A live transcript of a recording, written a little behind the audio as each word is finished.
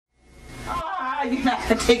you're not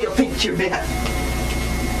going to take a picture, Ben.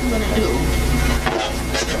 I'm going to do.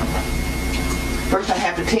 First, I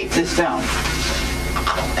have to tape this down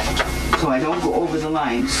so I don't go over the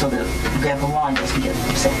line so that Grandpa Wally doesn't get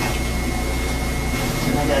upset.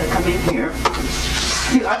 And I got to come in here.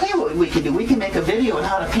 See, I'll tell you what we can do. We can make a video on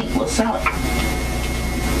how to paint. We'll sell it.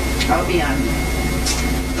 I'll be on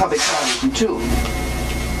public television too.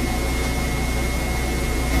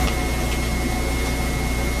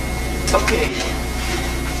 Okay.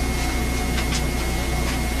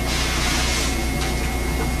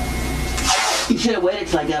 You should have waited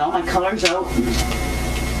till I got all my colors out.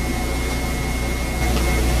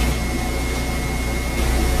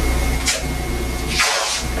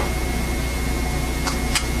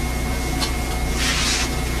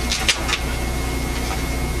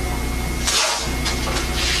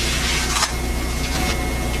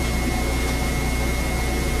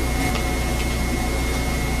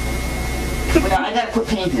 I gotta put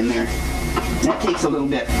paint in there. That takes a little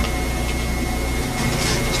bit.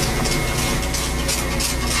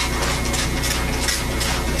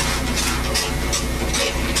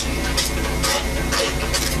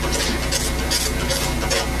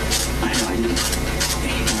 I know I need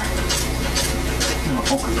more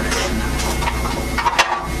ochre.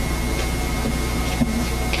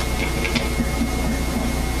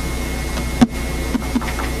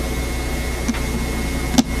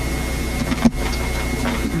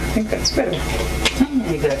 I think that's better.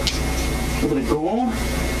 You got a little bit of gold.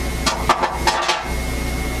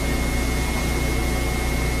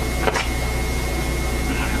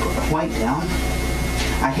 Put the white down.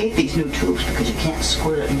 I hate these new tubes because you can't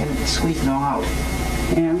squirt it and you can squeeze it all out.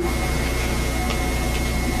 Yeah.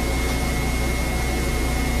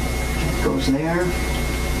 It goes there.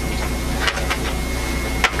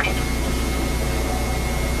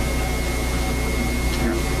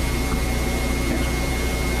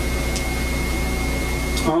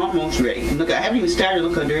 Almost ready. Look, I haven't even started.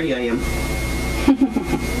 Look how dirty I am.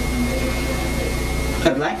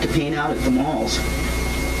 I'd like to paint out at the malls,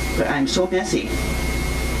 but I'm so messy.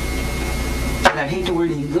 And I'd hate to wear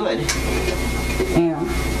anything good. Yeah.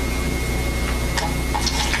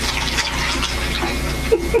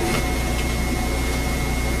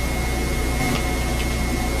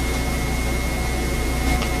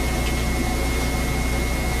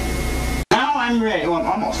 Now I'm ready. Well, I'm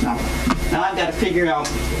almost now. Now I've got to figure out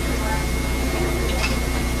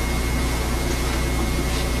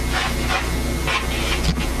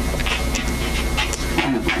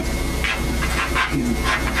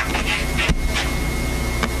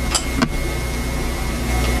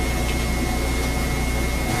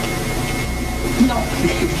no.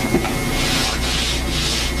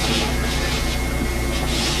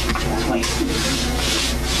 Just wait.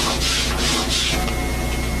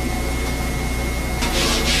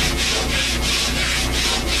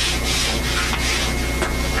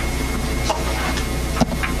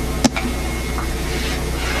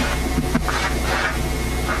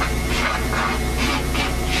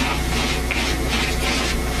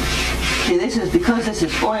 This is because this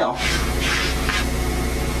is oil.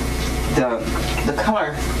 The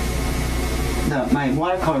color, my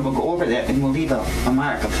watercolor will go over that and will leave a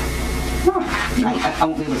mark of. I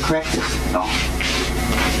won't be able to correct this at all.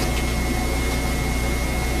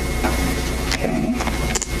 Okay.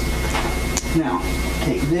 Now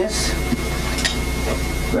take this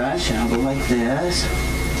brush and I'll go like this.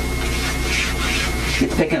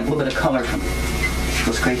 It's picking up a little bit of color from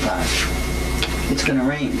those clay pots. It's going to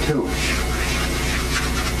rain too.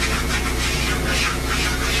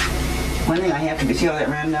 One thing I have to be, see how that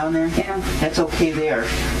ran down there? Yeah. That's okay there,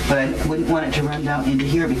 but I wouldn't want it to run down into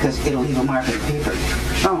here because it'll leave a mark on the paper.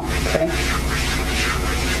 Oh, okay.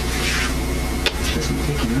 Doesn't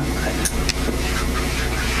take enough cut.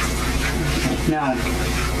 Okay, now, I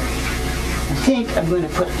think I'm going to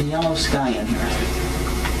put the yellow sky in here.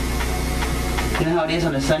 You know how it is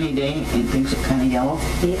on a sunny day and things are kind of yellow?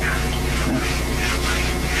 Yeah.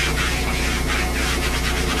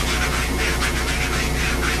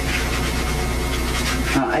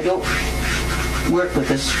 I don't work with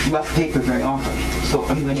this rough paper very often, so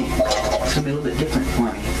it's going to be a little bit different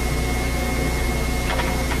for me.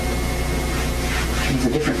 It's a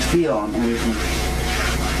different feel on everything.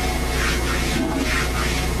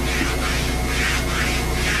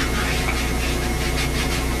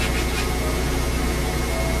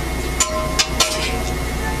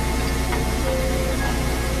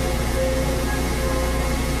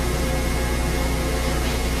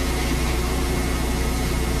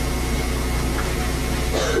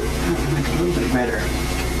 A little bit redder.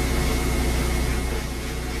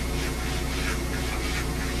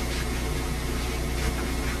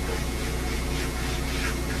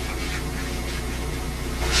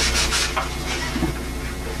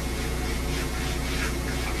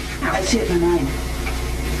 see it in my mind.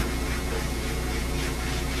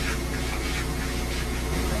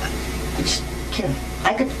 I just can't.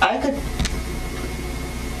 I could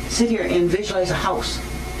sit here and visualize a house.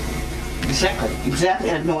 Exactly.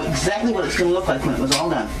 I know exactly what it's going to look like when it was all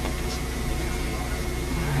done. All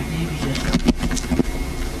right, maybe just.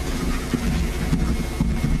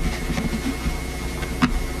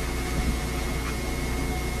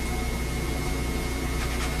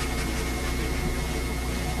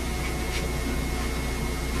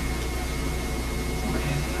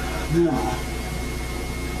 No.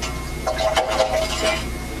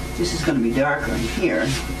 This is going to be darker in here.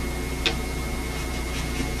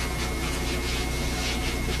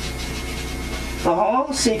 The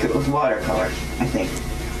whole secret with watercolor, I think,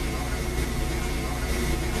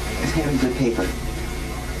 is having good paper.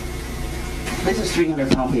 This is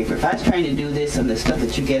 300-pound paper. If I was trying to do this on the stuff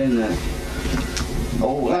that you get in the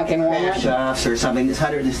craft shops or something, this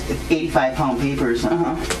 185-pound paper or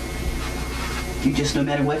something, you just, no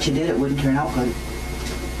matter what you did, it wouldn't turn out good.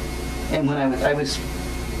 And when I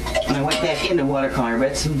went back into watercolor, I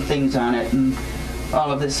read some things on it and all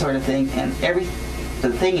of this sort of thing, and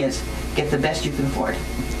the thing is, get the best you can afford.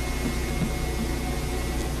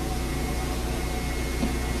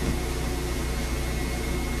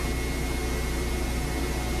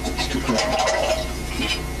 It's too close.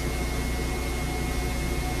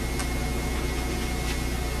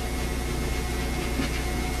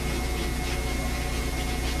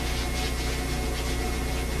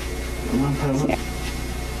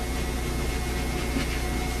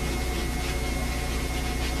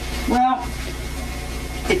 Well,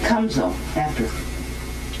 it comes though after.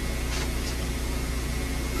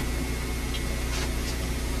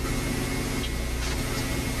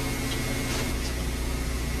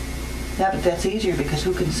 Yeah, but that's easier because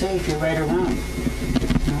who can say if you're right or wrong?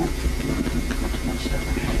 No? Too much stuff.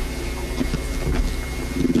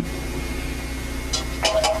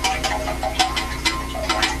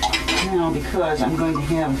 Now, because I'm going to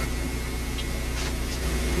have.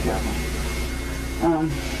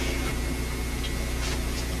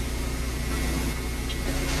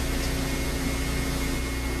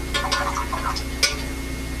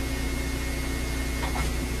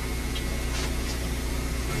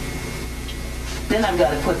 Then I've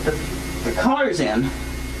got to put the colors in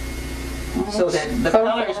so that the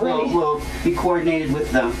colors will be coordinated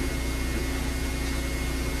with the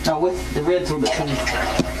red's a little bit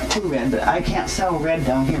too red, but I can't sell red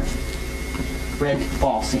down here. Red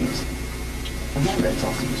fall seams. I have red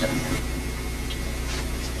fall seams down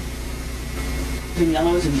here. And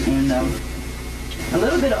yellows and a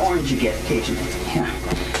little bit of orange you get occasionally. Yeah.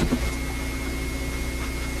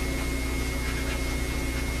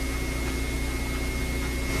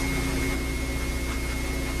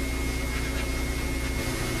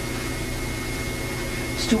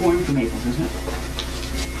 It's too warm for maples, isn't it?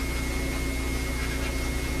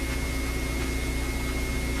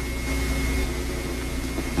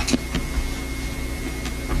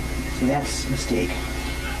 See, that's a mistake.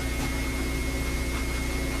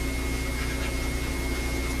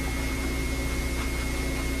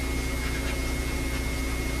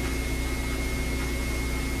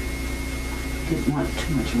 Didn't want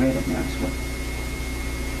too much red in there as well.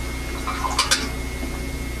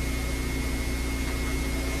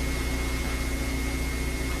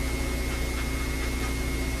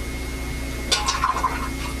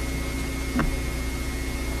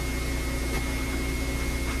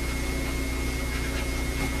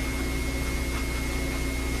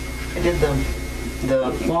 I did the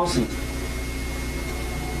flossing.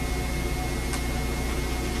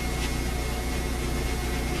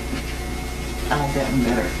 I like that one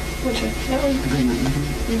better. Which one? That one? The green one.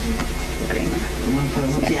 Mm-hmm. The green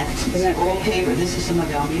one. Yeah, it's old paper. This is some of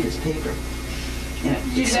Almeida's paper. Yeah,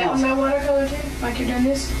 Do you do that on my watercolor too? Like you're doing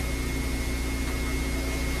this?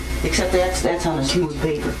 Except that's on a smooth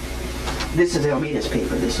paper. This is Almeida's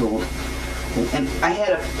paper, this old. And I had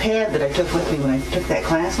a pad that I took with me when I took that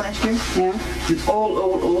class last year. Yeah. It's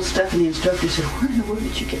old stuff, and the instructor said, "Where in the world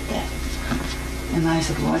did you get that?" And I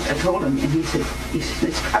said, "Well," I told him, and he said,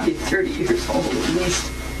 "It's probably 30 years old at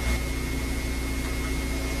least."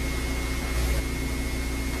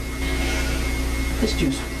 Just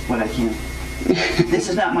use what I can. This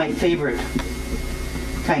is not my favorite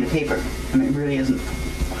kind of paper. I mean, it really isn't.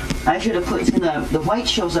 I should have put, the white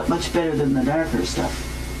shows up much better than the darker stuff.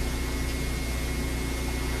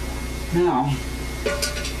 Now, I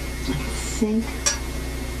think,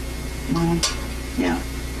 well, yeah.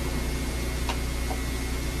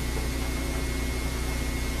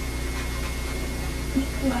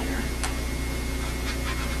 Lighter.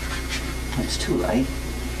 That's too light.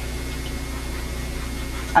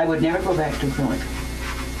 I would never go back to acrylic.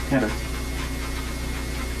 Ever.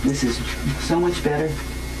 This is so much better.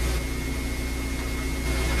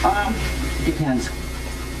 Depends.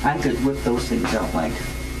 I could whip those things out like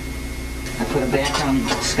I put a background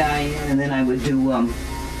sky in, and then I would do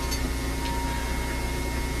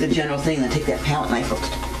the general thing, and then take that palette knife up.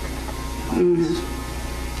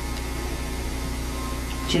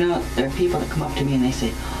 Do you know, there are people that come up to me and they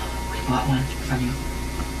say, "Oh, we bought one from you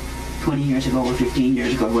 20 years ago or 15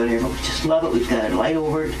 years ago, or whatever. We just love it. We've got a light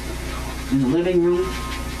over it in the living room."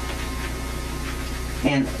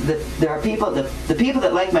 And there are people, the people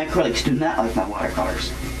that like my acrylics do not like my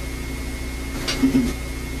watercolors.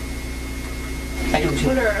 I do too.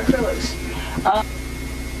 What are acrylics?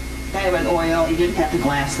 Kind of an oil. You didn't have to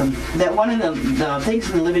glass them. That one of the things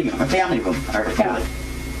in the living room, or family room, are acrylic.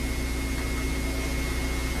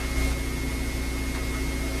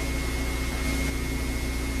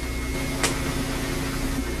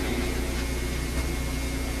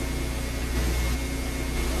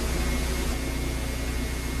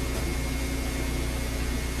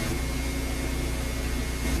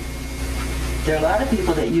 There are a lot of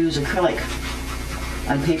people that use acrylic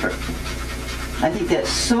on paper. I think that's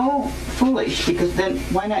so foolish, because then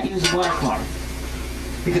why not use watercolor?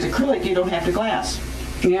 Because acrylic you don't have to glass.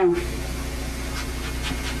 Yeah.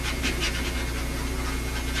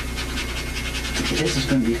 This is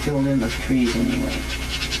going to be filled in with trees anyway.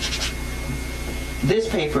 This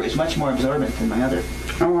paper is much more absorbent than my other.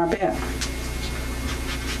 Oh, I bet.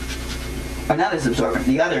 Or not as absorbent.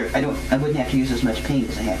 The other, I wouldn't have to use as much paint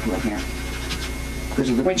as I have to in here. Because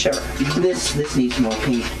of the, Whichever. This needs more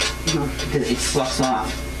paint. Because it sloughs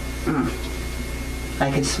off. I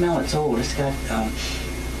can smell it's old. It's got,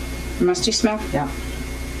 Musty smell? yeah.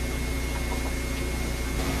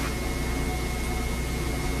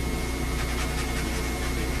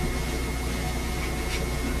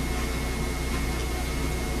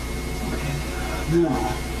 No.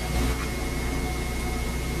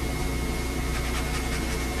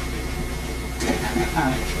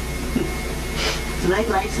 Night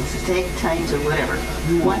licenses, take times or whatever.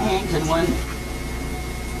 One hangs and one.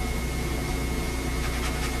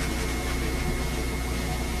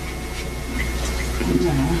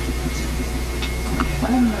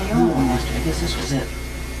 What am I on? I guess this was it.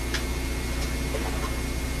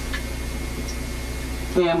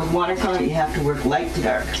 Yeah, with watercolor you have to work light to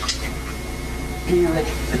dark. You know, like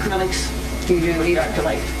acrylics, you do dark to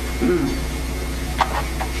light.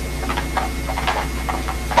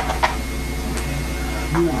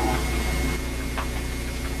 No. A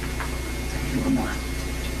little more.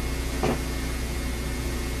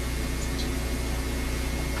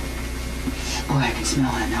 Boy, I can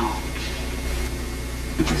smell that now.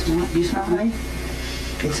 Do you smell honey?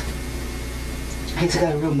 It's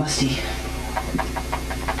got a real musty.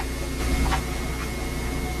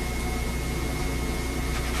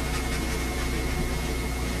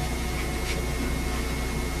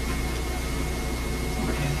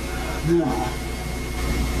 No.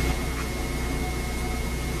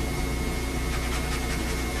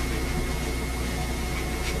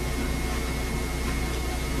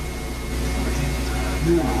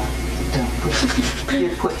 No,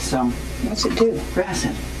 don't put some. What's it do? Grass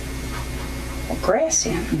in. Well, grass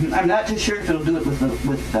in. I'm not too sure if it'll do it with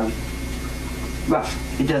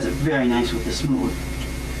rough. It does it very nice with the smooth.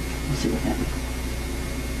 Let's see what happens.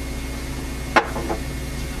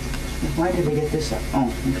 Why did we get this up?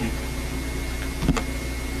 Oh, okay.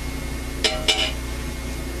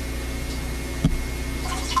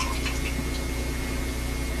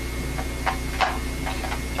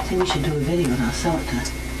 I think we should do a video and I'll sell it to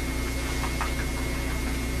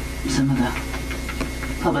some of the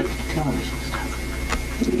public television stuff.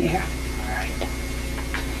 Yeah. All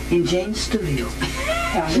right. In Jane's studio.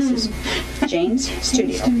 Now, this is Jane's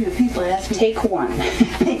studio. People ask me. Take one.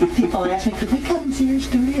 People ask me, could we come and see your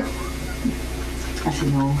studio? I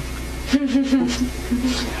said no.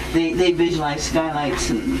 They visualize skylights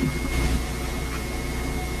and.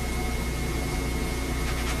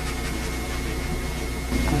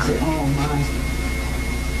 I said, oh my.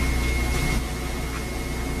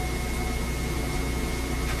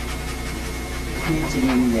 Nancy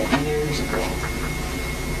gave me that years ago.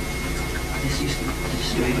 This used to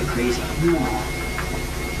just drive her crazy. No.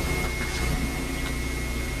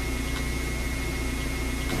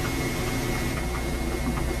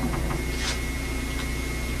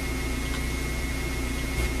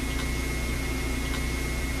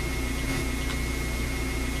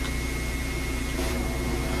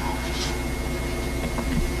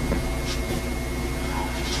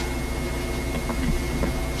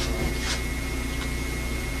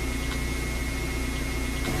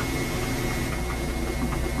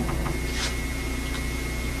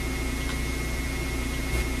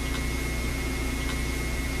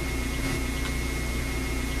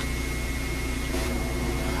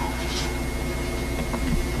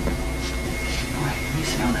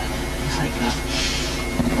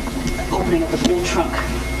 opening up the old trunk.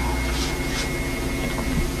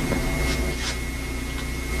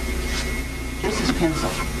 This is pencil.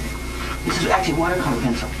 This is actually watercolor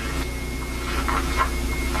pencil.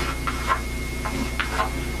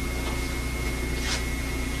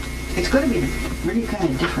 It's going to be really kind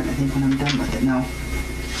of different, I think, when I'm done with it now.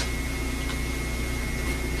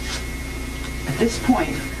 At this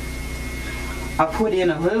point, I'll put in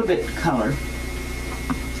a little bit color,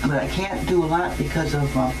 but I can't do a lot because of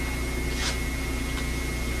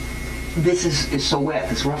this is so wet,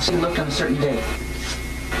 this rough. It looked on a certain day.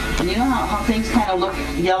 And you know how things kind of look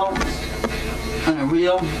yellow on a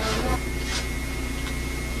real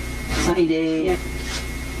sunny day? Yeah.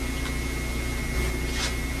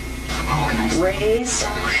 Oh, can I Raise.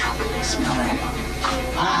 smell that?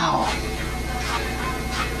 Wow.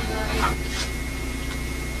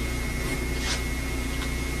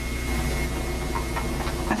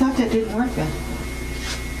 I thought that didn't work then.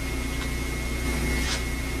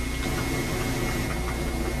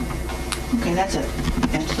 Okay, that's it.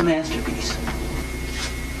 That's the masterpiece.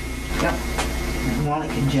 Yep. And Wally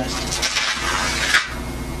can just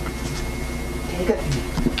take it.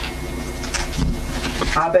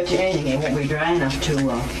 I'll bet you anything it won't be dry enough to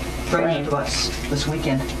frame it to us this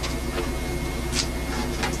weekend.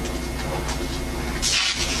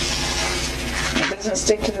 It doesn't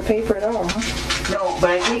stick to the paper at all, huh? No, but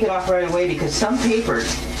I take it off right away because some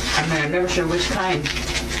papers, I mean, I'm never sure which kind,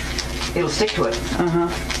 it'll stick to it.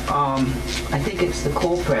 I think it's the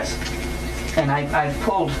cold press. And I've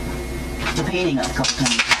pulled the painting up a couple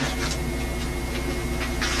times.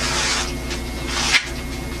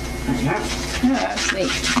 There you are. Yeah, that's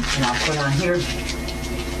neat. And I'll put on here.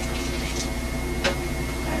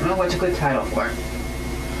 I don't know what's a good title for it.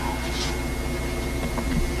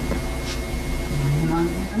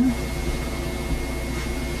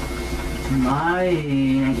 My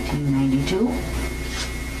 1992.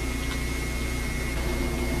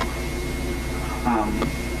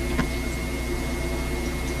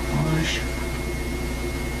 Polish.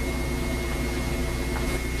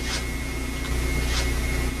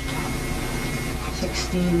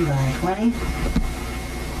 $16 by $20.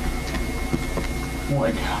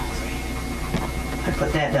 Wood. I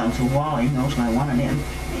put that down so Wally knows when I want it in.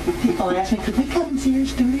 People ask me, could we come and see your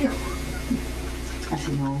studio? I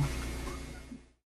said, no.